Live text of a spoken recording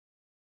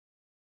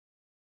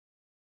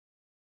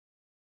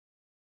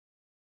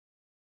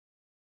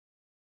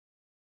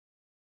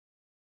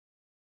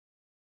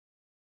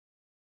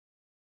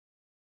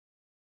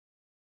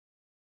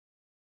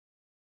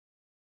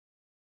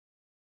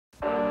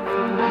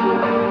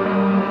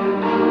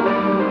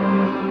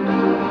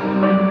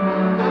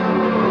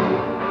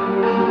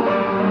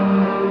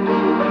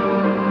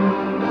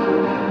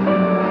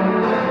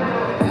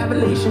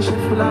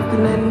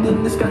often end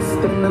in disgust.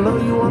 And I know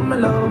you want my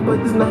love, but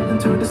there's nothing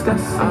to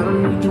discuss. I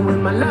don't need you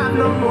in my life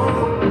no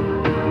more.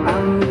 I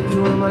don't need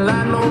you in my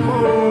life no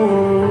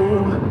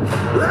more.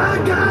 I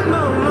got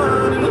no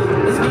money,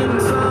 it's getting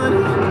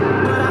sunny,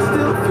 but I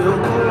still feel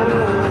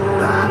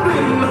cold. I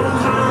bleed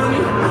nose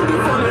running, you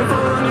funny, you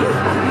going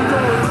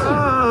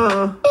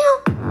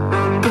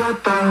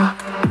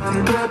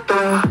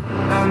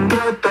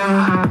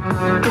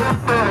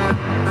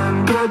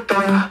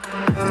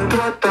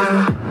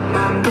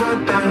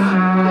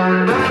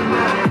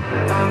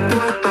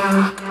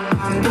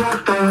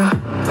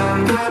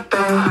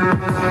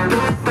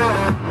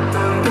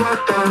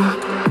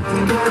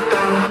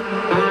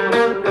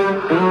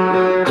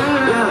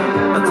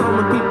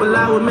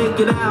make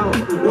it out.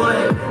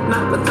 What?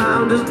 Not the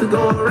time just to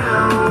go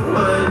around.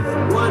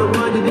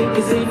 What do you think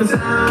is safe and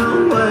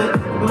sound? What?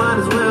 Might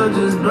as well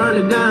just burn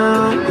it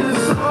down.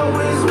 It's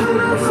always when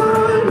I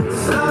time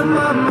inside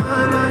my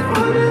mind, I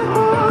find it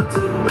hard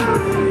to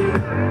bury.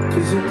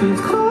 Cause it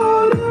gets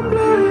cold and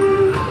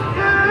blurry.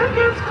 Yeah, it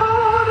gets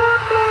cold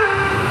and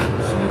blurry.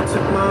 She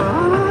took my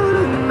heart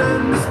and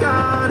then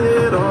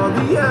discarded all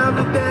the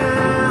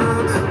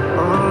evidence.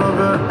 All of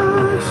her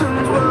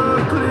actions were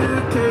a clear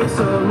case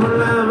of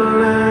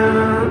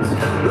malevolence.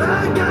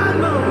 I got